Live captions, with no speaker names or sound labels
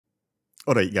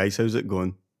Alright guys, how's it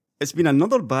going? It's been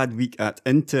another bad week at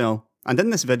Intel, and in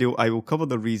this video I will cover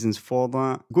the reasons for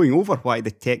that, going over why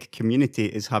the tech community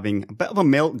is having a bit of a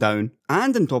meltdown,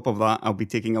 and on top of that I'll be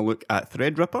taking a look at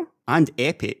Threadripped and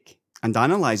Epic, and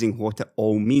analysing what it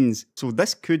all means. So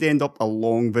this could end up a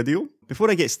long video. Before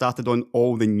I get started on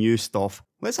all the new stuff,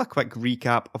 let's have a quick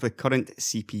recap of the current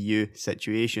CPU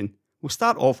situation. We'll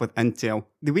start off with Intel.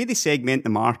 The way they segment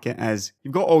the market is,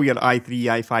 you've got all your i3,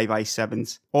 i5,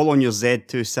 i7s, all on your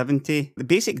Z270. The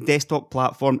basic desktop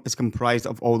platform is comprised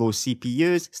of all those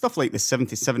CPUs, stuff like the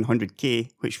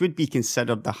 7700K, which would be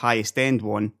considered the highest end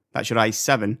one. That's your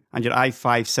i7, and your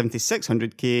i5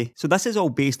 7600K. So this is all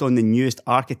based on the newest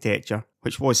architecture,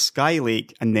 which was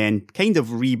Skylake and then kind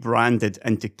of rebranded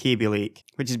into Kaby Lake,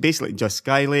 which is basically just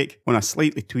Skylake on a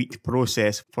slightly tweaked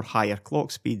process for higher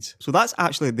clock speeds. So that's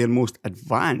actually their most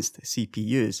advanced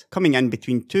CPUs, coming in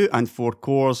between 2 and 4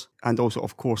 cores, and also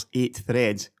of course 8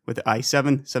 threads with the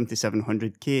i7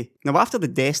 7700K. Now after the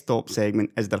desktop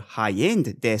segment is their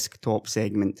high-end desktop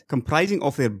segment, comprising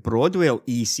of their Broadwell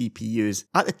E CPUs.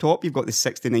 At the top you've got the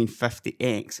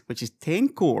 6950X, which is 10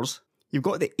 cores. You've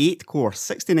got the 8-core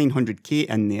 6900K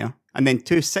in there, and then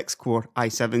two 6-core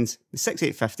i7s, the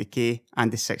 6850K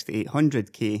and the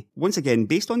 6800K. Once again,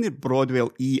 based on their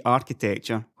Broadwell E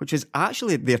architecture, which is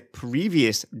actually their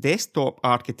previous desktop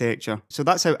architecture. So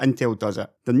that's how Intel does it.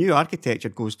 The new architecture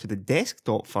goes to the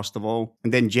desktop first of all,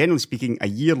 and then generally speaking a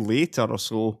year later or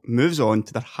so, moves on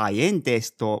to their high-end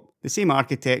desktop. The same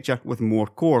architecture with more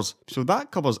cores. So that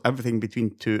covers everything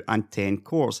between 2 and 10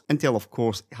 cores. Intel of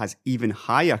course has even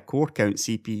higher core count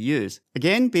CPUs.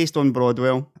 Again based on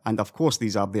Broadwell, and of course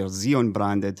these are their Xeon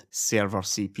branded server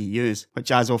CPUs,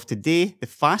 which as of today, the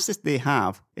fastest they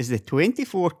have is the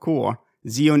 24 core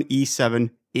Xeon E7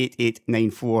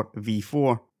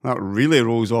 8894V4. That really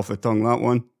rolls off the tongue, that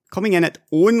one. Coming in at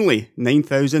only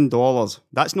 $9,000.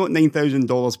 That's not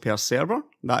 $9,000 per server,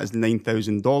 that is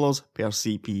 $9,000 per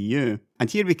CPU. And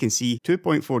here we can see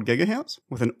 2.4 GHz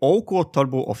with an all-core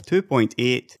turbo of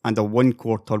 2.8 and a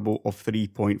one-core turbo of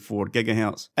 3.4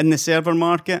 GHz. In the server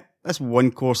market, this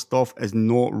one-core stuff is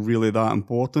not really that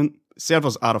important.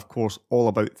 Servers are of course all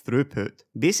about throughput,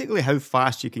 basically how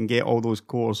fast you can get all those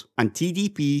cores, and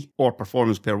TDP or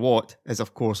performance per watt is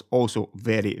of course also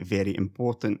very, very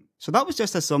important. So that was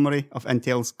just a summary of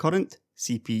Intel's current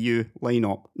CPU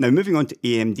lineup. Now moving on to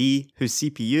AMD, whose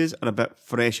CPUs are a bit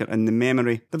fresher in the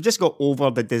memory. They've just got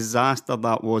over the disaster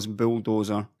that was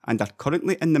Bulldozer and are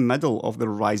currently in the middle of their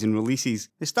Ryzen releases.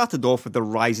 They started off with the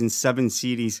Ryzen 7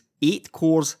 series, 8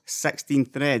 cores, 16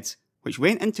 threads, which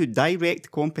went into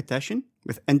direct competition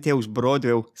with Intel's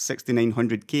Broadwell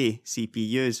 6900K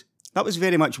CPUs. That was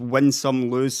very much win some,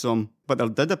 lose some, but there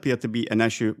did appear to be an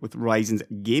issue with Ryzen's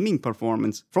gaming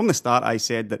performance. From the start I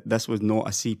said that this was not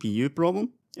a CPU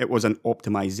problem, it was an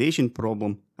optimization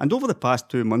problem. And over the past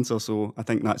 2 months or so, I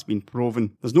think that's been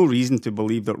proven. There's no reason to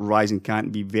believe that Ryzen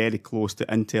can't be very close to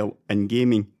Intel in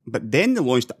gaming. But then they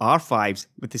launched R5s,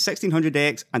 with the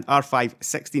 1600X and R5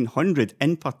 1600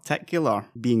 in particular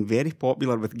being very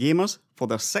popular with gamers for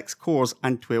their 6 cores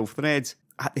and 12 threads,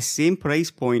 at the same price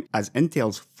point as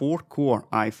Intel's 4-core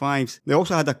i5s. They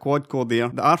also had a quad-core there,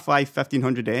 the R5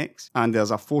 1500X, and there's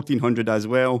a 1400 as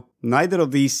well. Neither of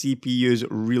these CPUs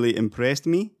really impressed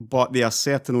me, but they are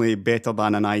certainly better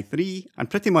than an i3,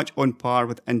 and pretty much on par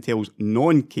with Intel's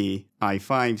non-K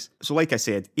i5s. So like I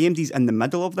said, AMD's in the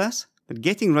middle of this. They're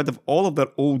getting rid of all of their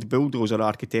old Bulldozer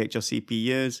architecture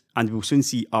CPUs, and we'll soon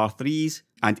see R3s,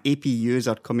 and APUs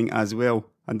are coming as well,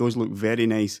 and those look very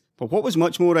nice. But what was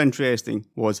much more interesting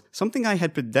was something I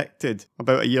had predicted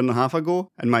about a year and a half ago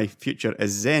in my Future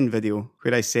is Zen video,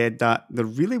 where I said that there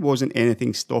really wasn't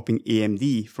anything stopping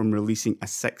AMD from releasing a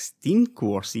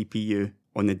 16-core CPU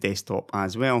on the desktop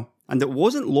as well. And it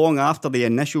wasn't long after the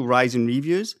initial Ryzen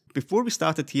reviews before we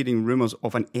started hearing rumours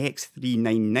of an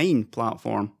X399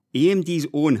 platform, AMD's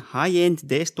own high-end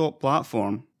desktop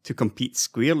platform, to compete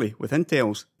squarely with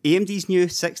Intel's. AMD's new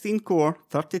 16-core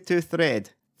 32-thread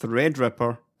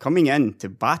Threadripped coming in to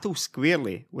battle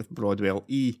squarely with Broadwell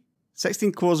E.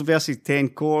 16 cores versus 10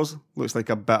 cores looks like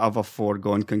a bit of a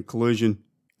foregone conclusion.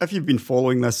 If you've been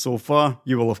following this so far,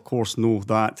 you will of course know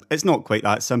that it's not quite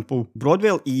that simple.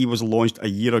 Broadwell E was launched a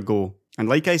year ago, and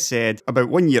like I said, about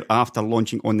 1 year after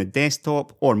launching on the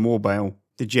desktop or mobile,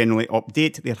 they generally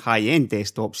update their high-end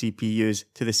desktop CPUs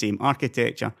to the same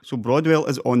architecture. So Broadwell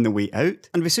is on the way out,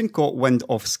 and we soon caught wind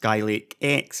of Skylake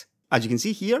X. as you can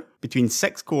see here, between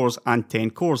 6 cores and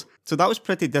 10 cores. So that was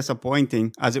pretty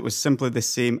disappointing, as it was simply the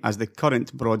same as the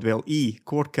current Broadwell E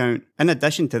core count. In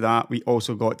addition to that, we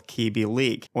also got Kaby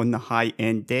Lake on the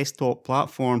high-end desktop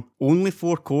platform. Only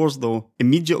 4 cores though.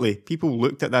 Immediately, people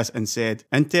looked at this and said,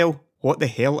 Intel, what the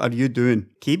hell are you doing?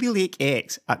 Kaby Lake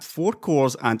X at 4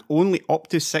 cores and only up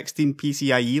to 16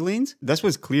 PCIe lanes? This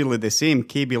was clearly the same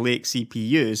Kaby Lake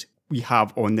CPUs we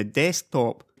have on the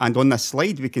desktop. And on this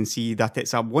slide we can see that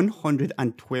it's a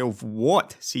 112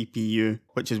 watt CPU,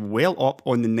 which is well up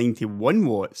on the 91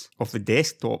 watts of the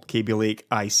desktop Kaby Lake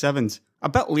i7s. A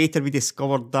bit later we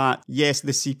discovered that, yes,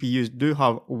 the CPUs do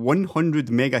have 100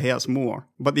 MHz more,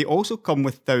 but they also come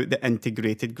without the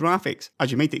integrated graphics,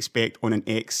 as you might expect on an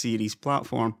X series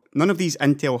platform. None of these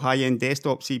Intel high-end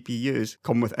desktop CPUs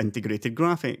come with integrated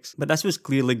graphics, but this was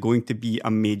clearly going to be a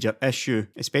major issue,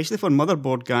 especially for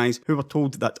motherboard guys who were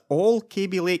told that all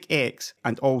Kaby Lake X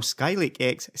and all Skylake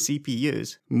X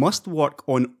CPUs must work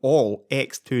on all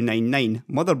X299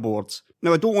 motherboards.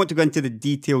 Now, I don't want to go into the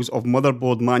details of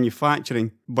motherboard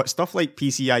manufacturing, but stuff like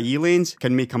PCIe lanes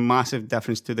can make a massive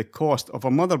difference to the cost of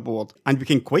a motherboard. And we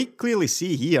can quite clearly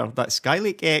see here that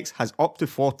Skylake X has up to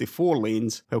 44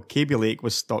 lanes, while Kaby Lake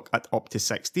was stuck at up to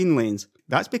 16 lanes.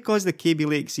 That's because the Kaby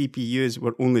Lake CPUs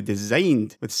were only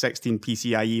designed with 16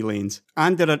 PCIe lanes.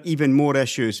 And there are even more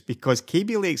issues because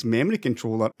Kaby Lake's memory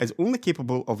controller is only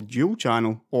capable of dual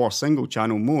channel or single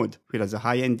channel mode, whereas the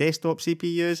high-end desktop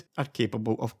CPUs are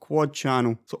capable of quad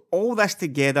channel. So all this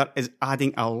together is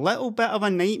adding a little bit of a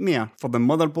nightmare for the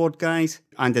motherboard guys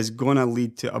and is gonna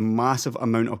lead to a massive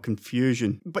amount of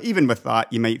confusion. But even with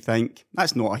that, you might think,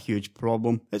 that's not a huge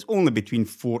problem. It's only between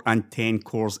 4 and 10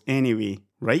 cores anyway,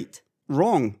 right?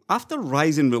 Wrong. After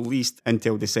Ryzen released,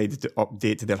 Intel decided to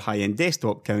update their high-end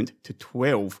desktop count to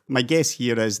 12. My guess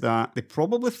here is that they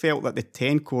probably felt that the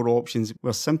 10-core options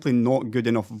were simply not good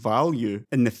enough value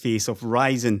in the face of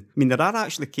Ryzen. I mean, there are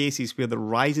actually cases where the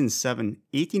Ryzen 7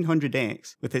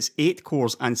 1800X, with its 8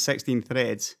 cores and 16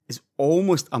 threads, is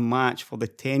almost a match for the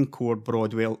 10-core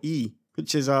Broadwell E,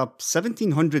 which is a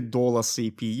 $1,700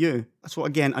 CPU. So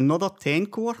again, another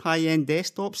 10-core high-end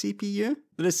desktop CPU?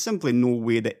 There is simply no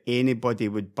way that anybody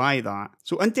would buy that.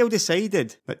 So Intel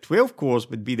decided that 12 cores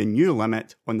would be the new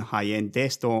limit on the high-end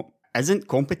desktop. Isn't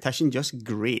competition just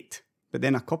great? But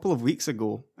then a couple of weeks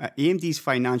ago, at AMD's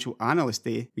Financial Analyst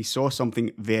Day, we saw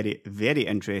something very, very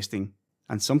interesting,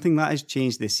 and something that has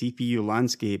changed the CPU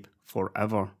landscape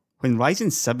forever. When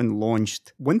Ryzen 7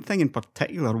 launched, one thing in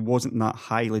particular wasn't that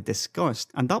highly discussed,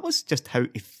 and that was just how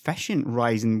efficient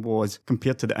Ryzen was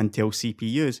compared to the Intel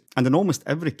CPUs. And in almost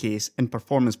every case, in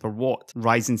performance per watt,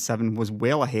 Ryzen 7 was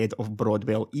well ahead of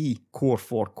Broadwell E, core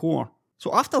for core.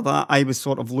 So after that, I was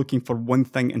sort of looking for one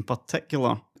thing in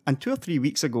particular. And 2 or 3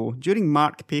 weeks ago, during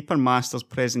Mark Papermaster's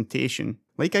presentation,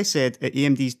 like I said at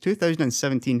AMD's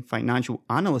 2017 Financial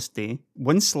Analyst Day,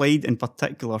 one slide in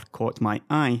particular caught my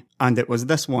eye, and it was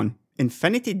this one.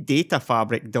 Infinity Data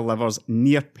Fabric delivers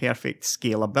near-perfect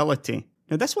scalability.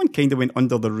 Now this one kind of went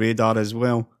under the radar as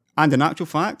well, and in actual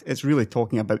fact, it's really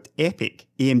talking about EPYC,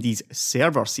 AMD's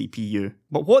server CPU.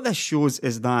 But what this shows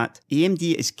is that AMD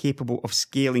is capable of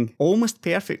scaling almost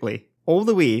perfectly, all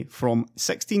the way from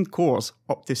 16 cores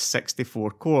up to 64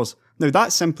 cores. Now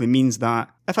that simply means that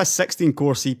if a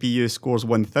 16-core CPU scores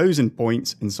 1000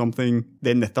 points in something,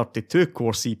 then the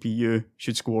 32-core CPU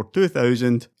should score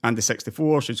 2000 and the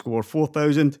 64 should score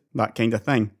 4000, that kind of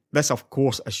thing. This of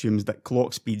course assumes that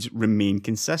clock speeds remain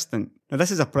consistent. Now this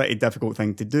is a pretty difficult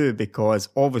thing to do because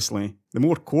obviously the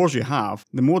more cores you have,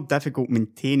 the more difficult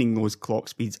maintaining those clock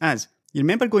speeds is. You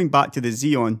remember going back to the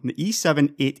Xeon, the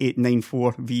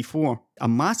E7-8894V4, a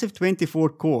massive 24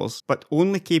 cores, but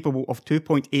only capable of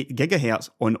 2.8 GHz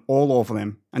on all of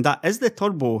them. And that is the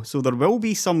turbo, so there will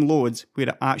be some loads where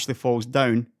it actually falls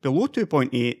down below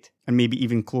 2.8 and maybe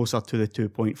even closer to the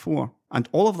 2.4. And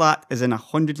all of that is in a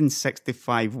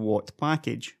 165 watt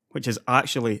package, which is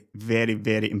actually very,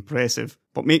 very impressive.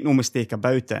 But make no mistake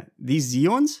about it, these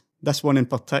Xeons, this one in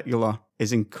particular,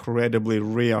 is incredibly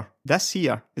rare. This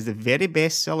here is the very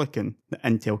best silicon that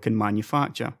Intel can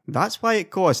manufacture. That's why it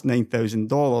costs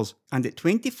 $9,000, and at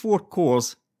 24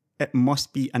 cores, it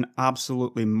must be an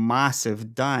absolutely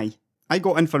massive die. I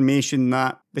got information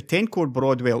that the 10-core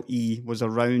Broadwell E was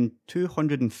around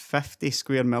 250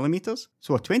 square millimeters,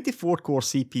 so a 24-core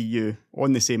CPU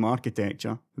on the same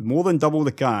architecture, with more than double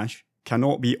the cache,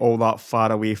 cannot be all that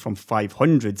far away from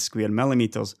 500 square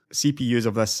millimeters. CPUs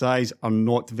of this size are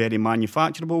not very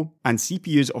manufacturable, and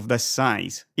CPUs of this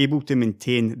size able to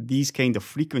maintain these kind of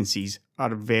frequencies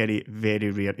are very,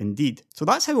 very rare indeed. So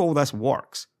that's how all this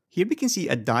works. Here we can see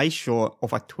a die shot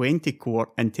of a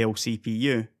 20-core Intel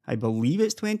CPU. I believe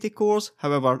it's 20 cores,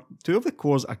 however, 2 of the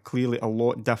cores are clearly a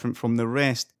lot different from the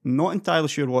rest. Not entirely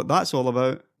sure what that's all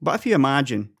about. But if you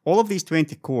imagine, all of these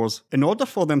 20 cores, in order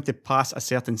for them to pass a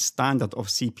certain standard of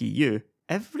CPU,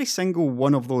 every single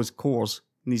one of those cores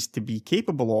needs to be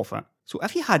capable of it. So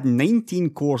if you had 19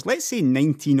 cores, let's say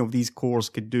 19 of these cores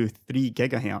could do 3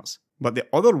 GHz, but the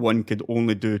other one could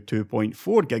only do 2.4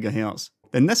 GHz,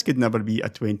 then this could never be a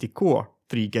 20-core,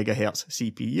 3 GHz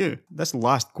CPU. This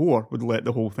last core would let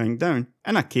the whole thing down.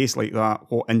 In a case like that,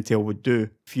 what Intel would do,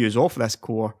 fuse off this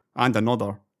core and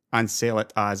another, and sell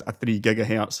it as a 3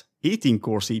 GHz,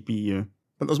 18-core CPU.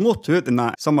 But there's more to it than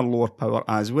that, some are lower power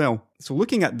as well. So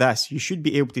looking at this, you should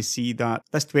be able to see that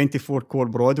this 24-core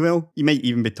Broadwell, you might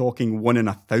even be talking 1 in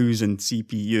 1,000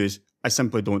 CPUs. I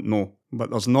simply don't know.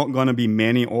 But there's not going to be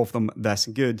many of them this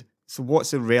good. So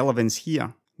what's the relevance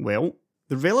here? Well,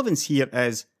 the relevance here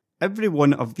is every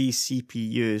one of these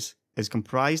CPUs is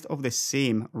comprised of the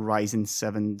same Ryzen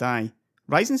 7 die.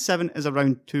 Ryzen 7 is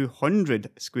around 200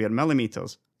 square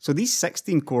millimeters. So these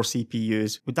 16-core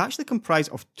CPUs would actually comprise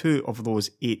of 2 of those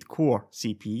 8-core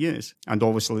CPUs. And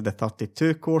obviously the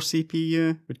 32-core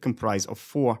CPU would comprise of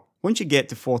 4. Once you get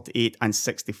to 48 and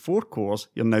 64 cores,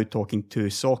 you're now talking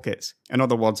 2 sockets. In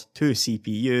other words, 2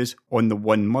 CPUs on the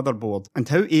one motherboard. And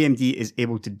how AMD is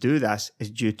able to do this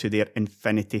is due to their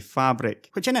Infinity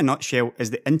Fabric, which in a nutshell is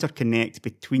the interconnect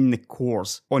between the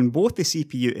cores on both the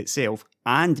CPU itself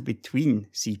and between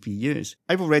CPUs.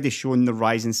 I've already shown the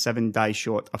Ryzen 7 die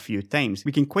shot a few times.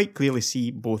 We can quite clearly see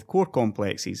both core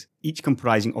complexes, each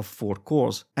comprising of 4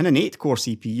 cores. In an 8-core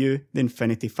CPU, the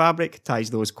Infinity Fabric ties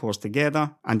those cores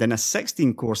together, and in a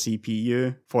 16-core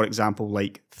CPU, for example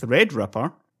like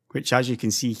Threadripper, which as you can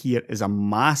see here is a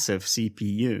massive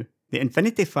CPU, the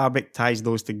Infinity Fabric ties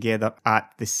those together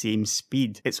at the same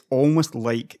speed. It's almost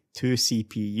like 2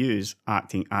 CPUs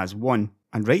acting as one.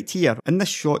 And right here, in this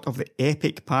shot of the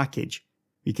Epic package,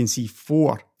 we can see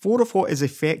 4 of what is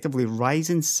effectively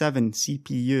Ryzen 7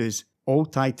 CPUs all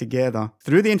tied together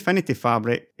through the Infinity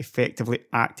Fabric, effectively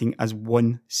acting as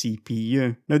one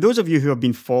CPU. Now those of you who have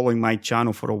been following my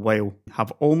channel for a while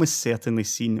have almost certainly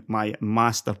seen my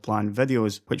master plan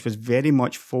videos, which was very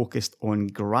much focused on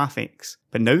graphics.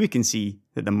 But now we can see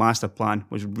that the master plan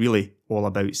was really all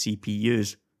about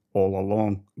CPUs all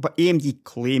along. But AMD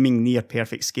claiming near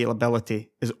perfect scalability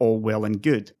is all well and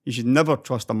good. You should never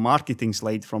trust a marketing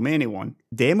slide from anyone.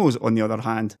 Demos, on the other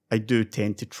hand, I do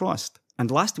tend to trust. And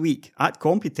last week at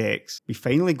Computex, we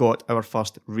finally got our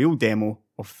first real demo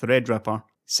of Threadripper.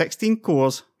 16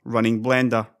 cores running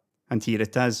Blender. And here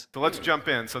it is. So let's jump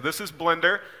in. So this is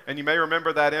Blender, and you may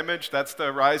remember that image. That's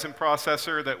the Ryzen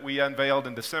processor that we unveiled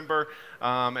in December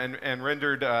and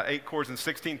rendered 8 cores and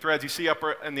 16 threads. You see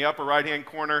in the upper right-hand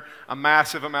corner a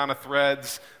massive amount of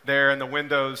threads there in the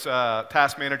Windows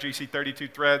Task Manager. You see 32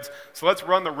 threads. So let's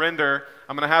run the render.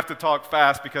 I'm going to have to talk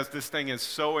fast because this thing is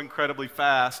so incredibly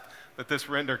fast that this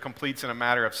render completes in a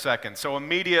matter of seconds. So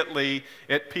immediately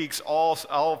it peaks all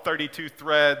 32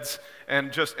 threads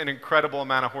and just an incredible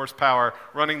amount of horsepower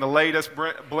running the latest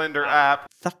Blender app.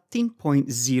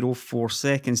 13.04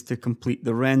 seconds to complete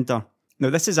the render. Now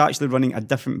this is actually running a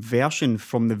different version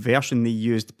from the version they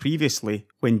used previously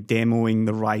when demoing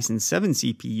the Ryzen 7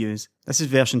 CPUs. This is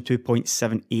version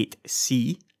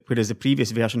 2.78C, whereas the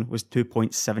previous version was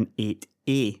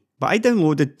 2.78A. But I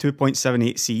downloaded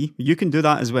 2.78C, you can do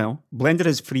that as well. Blender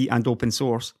is free and open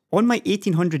source. On my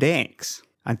 1800X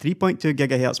and 3.2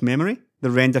 GHz memory, the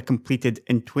render completed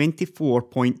in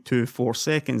 24.24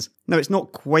 seconds. Now it's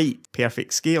not quite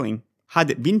perfect scaling. Had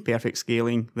it been perfect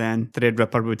scaling, then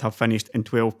Threadripper would have finished in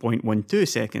 12.12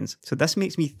 seconds. So this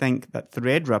makes me think that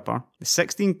Threadripper, the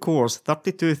 16 cores,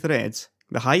 32 threads,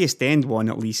 the highest end one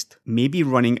at least, may be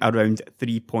running around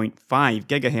 3.5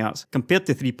 GHz compared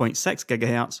to 3.6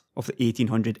 GHz of the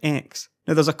 1800X.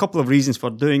 Now there's a couple of reasons for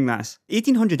doing this.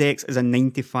 1800X is a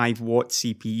 95 watt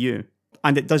CPU,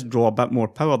 and it does draw a bit more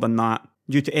power than that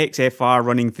due to XFR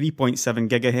running 3.7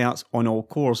 GHz on all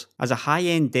cores. As a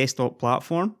high-end desktop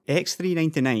platform,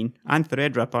 X399 and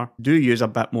Threadripper do use a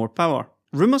bit more power.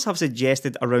 Rumours have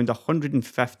suggested around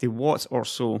 150 watts or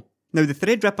so. Now the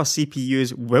Threadripper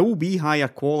CPUs will be higher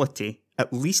quality,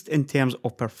 at least in terms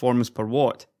of performance per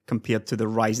watt, compared to the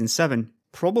Ryzen 7,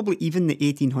 probably even the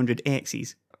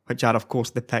 1800Xs, which are of course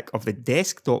the pick of the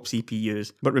desktop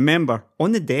CPUs. But remember,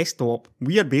 on the desktop,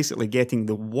 we are basically getting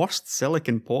the worst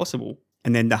silicon possible.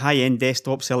 And then the high-end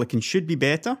desktop silicon should be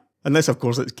better, unless of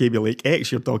course it's Kaby Lake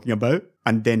X you're talking about.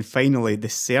 And then finally, the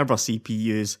server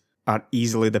CPUs are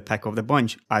easily the pick of the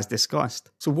bunch, as discussed.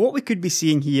 So what we could be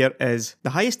seeing here is the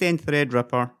highest end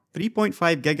Threadripper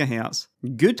 3.5 GHz,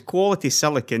 good quality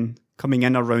silicon coming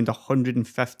in around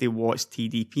 150 watts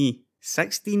TDP,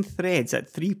 16 threads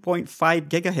at 3.5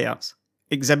 GHz,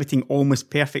 exhibiting almost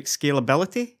perfect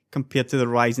scalability compared to the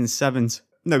Ryzen 7s.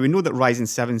 Now we know that Ryzen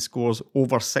 7 scores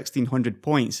over 1600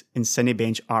 points in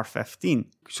Cinebench R15,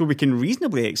 so we can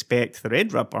reasonably expect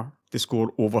Threadripper to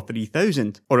score over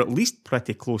 3000, or at least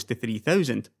pretty close to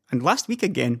 3000. And last week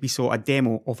again we saw a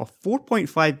demo of a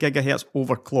 4.5 GHz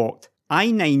overclocked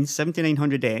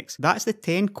i9-7900X, that's the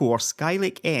 10-core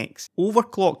Skylake X,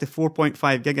 overclocked to 4.5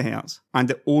 GHz, and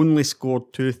it only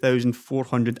scored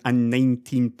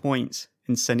 2419 points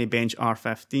in Cinebench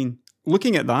R15.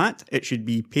 Looking at that, it should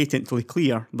be patently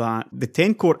clear that the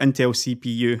 10-core Intel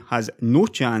CPU has no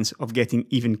chance of getting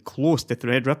even close to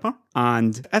Threadripper,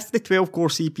 and if the 12-core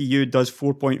CPU does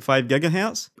 4.5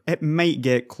 GHz, it might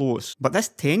get close. But this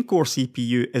 10-core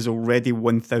CPU is already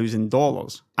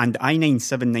 $1,000, and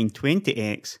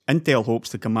i9-7920X, Intel hopes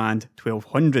to command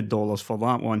 $1,200 for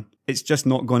that one. It's just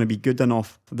not going to be good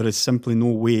enough. There is simply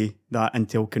no way that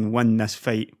Intel can win this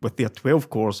fight with their 12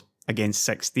 cores against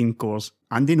 16 cores.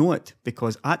 And they know it,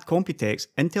 because at Computex,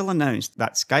 Intel announced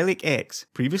that Skylake X,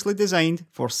 previously designed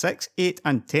for 6, 8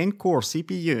 and 10 core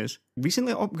CPUs,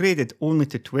 recently upgraded only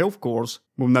to 12 cores,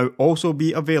 will now also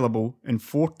be available in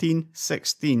 14,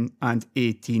 16 and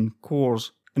 18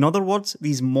 cores. In other words,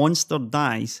 these monster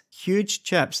dies, huge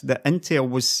chips that Intel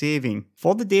was saving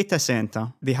for the data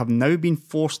center, they have now been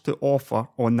forced to offer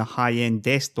on the high-end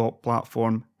desktop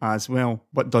platform as well.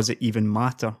 But does it even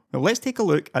matter? Now let's take a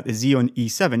look at the Xeon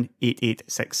E7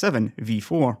 8867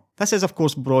 V4. This is of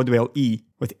course Broadwell E,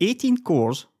 with 18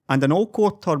 cores and an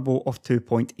all-core turbo of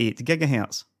 2.8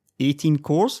 GHz. 18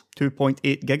 cores,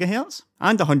 2.8 GHz,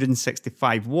 and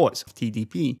 165 watts of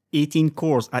TDP. 18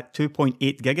 cores at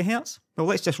 2.8 GHz? Well,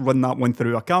 let's just run that one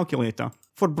through a calculator.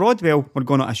 For Broadwell, we're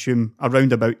going to assume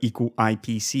around about equal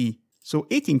IPC. So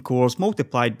 18 cores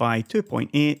multiplied by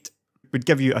 2.8 would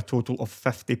give you a total of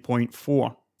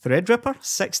 50.4. Threadripper,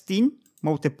 16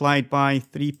 multiplied by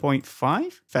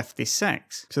 3.5,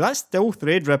 56. So that's still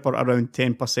Threadripper around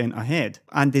 10% ahead.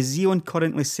 And the Xeon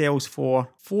currently sells for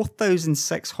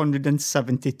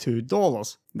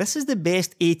 $4,672. This is the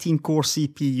best 18-core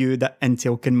CPU that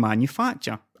Intel can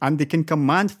manufacture, and they can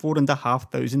command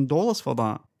 $4,500 for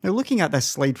that. Now looking at this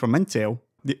slide from Intel,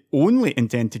 they only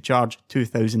intend to charge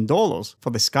 $2,000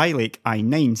 for the Skylake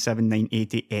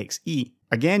i9-7980XE.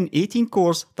 Again, 18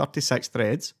 cores, 36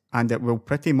 threads, and it will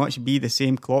pretty much be the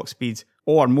same clock speeds,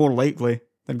 or more likely,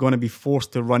 they're going to be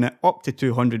forced to run it up to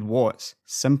 200 watts,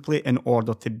 simply in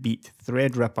order to beat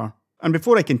Threadripper. And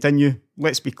before I continue,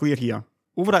 let's be clear here.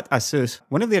 Over at ASUS,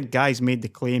 one of their guys made the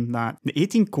claim that the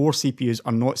 18-core CPUs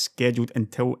are not scheduled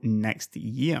until next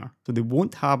year, so they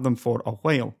won't have them for a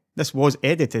while. This was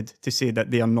edited to say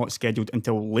that they are not scheduled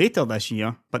until later this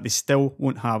year, but they still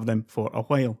won't have them for a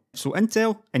while. So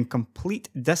Intel, in complete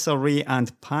disarray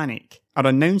and panic, are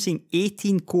announcing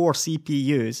 18-core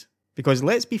CPUs because,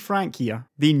 let's be frank here,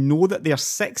 they know that their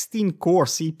 16-core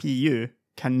CPU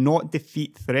cannot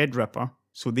defeat Threadripper,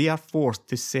 so they are forced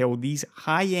to sell these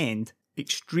high-end,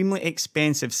 extremely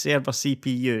expensive server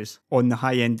CPUs on the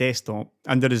high-end desktop,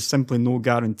 and there is simply no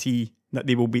guarantee that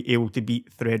they will be able to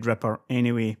beat Threadripper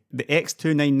anyway. The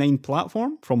X299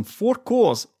 platform, from 4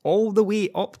 cores all the way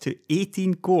up to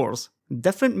 18 cores,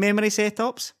 different memory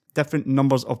setups, different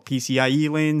numbers of PCIe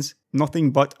lanes,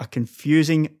 nothing but a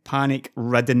confusing,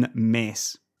 panic-ridden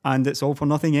mess. And it's all for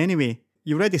nothing anyway.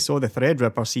 You already saw the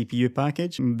Threadripper CPU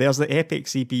package, there's the Epic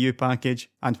CPU package,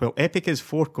 and while Epic is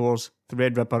 4 cores,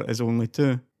 Threadripper is only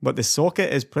 2. But the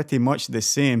socket is pretty much the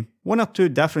same. 1 or 2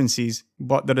 differences,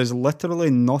 but there is literally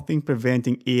nothing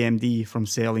preventing AMD from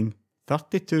selling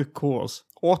 32 cores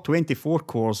or 24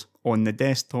 cores on the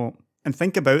desktop. And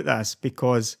think about this,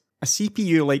 because a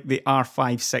CPU like the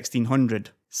R5-1600,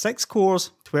 6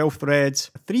 cores, 12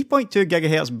 threads, a 3.2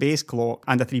 GHz base clock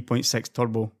and a 3.6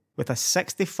 turbo, with a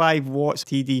 65 watts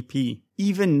TDP.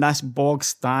 Even this bog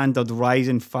standard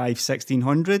Ryzen 5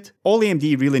 1600, all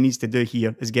AMD really needs to do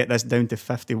here is get this down to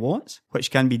 50 watts,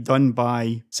 which can be done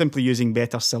by simply using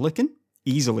better silicon,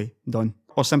 easily done,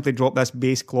 or simply drop this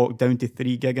base clock down to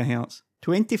 3 GHz.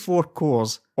 24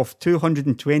 cores of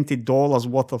 $220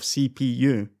 worth of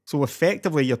CPU, so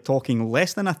effectively you're talking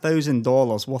less than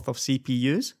 $1,000 worth of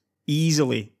CPUs,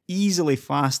 easily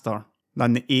faster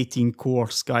than the 18-core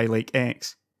Skylake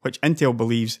X, which Intel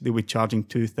believes they would be charging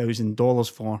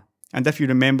 $2,000 for. And if you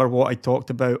remember what I talked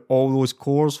about, all those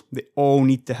cores, they all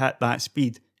need to hit that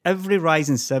speed. Every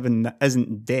Ryzen 7 that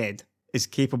isn't dead is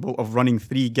capable of running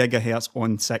 3 GHz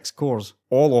on 6 cores.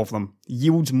 All of them.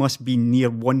 Yields must be near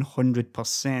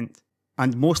 100%.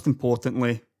 And most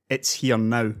importantly, It's here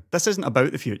now. This isn't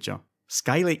about the future.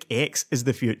 Skylake X is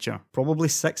the future, probably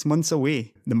 6 months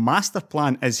away. The master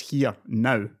plan is here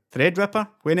now. Threadripper,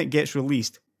 when it gets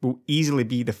released, will easily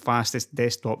be the fastest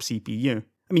desktop CPU.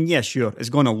 I mean, yeah, sure, it's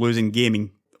going to lose in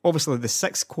gaming. Obviously, the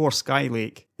 6-core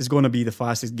Skylake is going to be the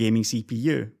fastest gaming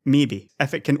CPU. Maybe.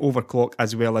 If it can overclock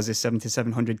as well as the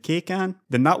 7700K can,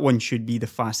 then that one should be the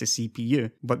fastest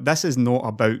CPU. But this is not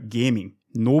about gaming.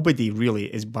 Nobody really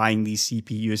is buying these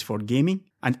CPUs for gaming.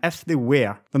 And if they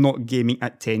were, they're not gaming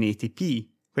at 1080p,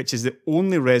 which is the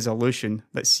only resolution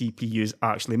that CPUs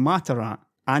actually matter at.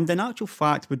 And in actual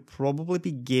fact would probably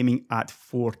be gaming at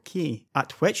 4K,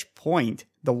 at which point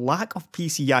the lack of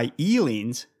PCIe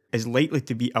lanes is likely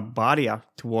to be a barrier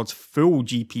towards full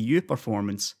GPU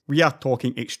performance. We are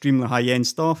talking extremely high-end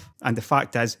stuff, and the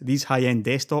fact is, these high-end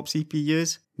desktop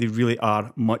CPUs, they really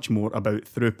are much more about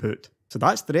throughput. So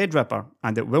that's Threadripper,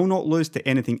 and it will not lose to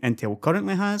anything Intel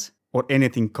currently has, or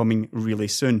anything coming really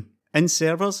soon. In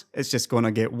servers, it's just going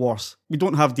to get worse. We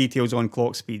don't have details on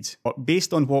clock speeds, but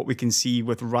based on what we can see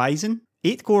with Ryzen,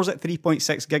 8 cores at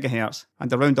 3.6 GHz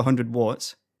and around 100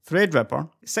 watts, Threadripper,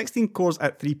 16 cores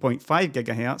at 3.5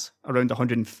 GHz, around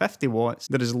 150 watts,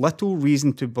 there is little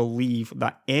reason to believe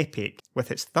that Epic, with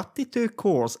its 32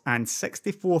 cores and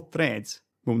 64 threads,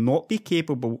 will not be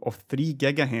capable of 3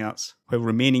 GHz while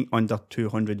remaining under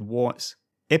 200 watts.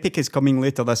 Epic is coming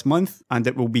later this month, and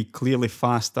it will be clearly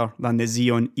faster than the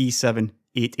Xeon E7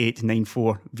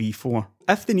 8894 V4.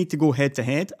 If they need to go head to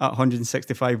head at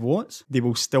 165 watts, they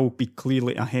will still be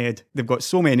clearly ahead. They've got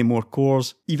so many more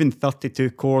cores, even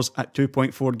 32 cores at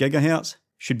 2.4 GHz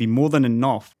should be more than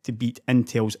enough to beat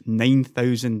Intel's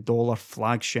 $9,000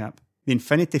 flagship. The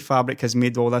Infinity Fabric has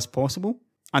made all this possible,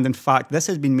 and in fact this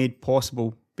has been made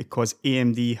possible because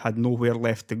AMD had nowhere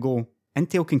left to go.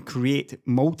 Intel can create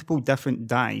multiple different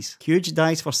dies, huge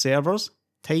dies for servers,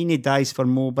 tiny dies for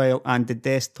mobile and the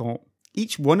desktop.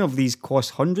 Each one of these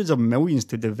costs hundreds of millions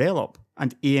to develop,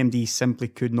 and AMD simply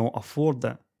could not afford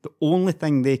it. The only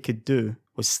thing they could do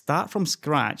was start from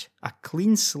scratch, a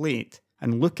clean slate,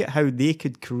 and look at how they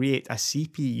could create a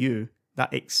CPU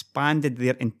that expanded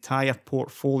their entire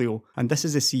portfolio, and this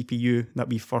is the CPU that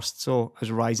we first saw as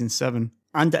Ryzen 7.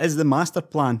 And it is the master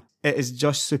plan. It is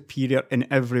just superior in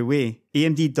every way.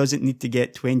 AMD doesn't need to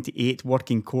get 28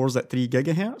 working cores at 3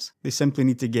 GHz. They simply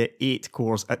need to get 8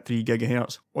 cores at 3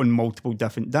 GHz on multiple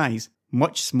different dies.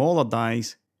 Much smaller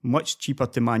dies, much cheaper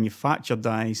to manufacture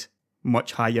dies,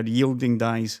 much higher yielding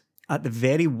dies. At the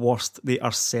very worst, they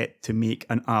are set to make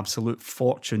an absolute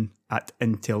fortune at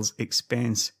Intel's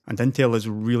expense. And Intel is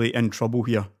really in trouble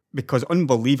here. Because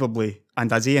unbelievably,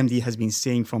 and as AMD has been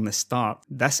saying from the start,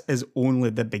 this is only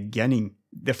the beginning.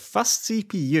 Their first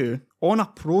CPU on a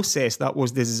process that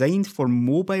was designed for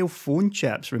mobile phone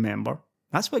chips, remember?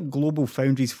 That's what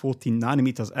GlobalFoundries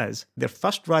 14nm is. Their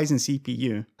first Ryzen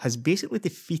CPU has basically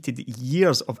defeated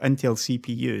years of Intel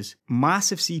CPUs.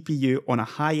 Massive CPU on a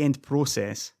high-end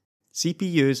process.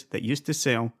 CPUs that used to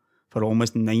sell for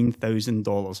almost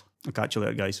 $9,000. I'll catch you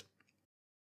later, guys.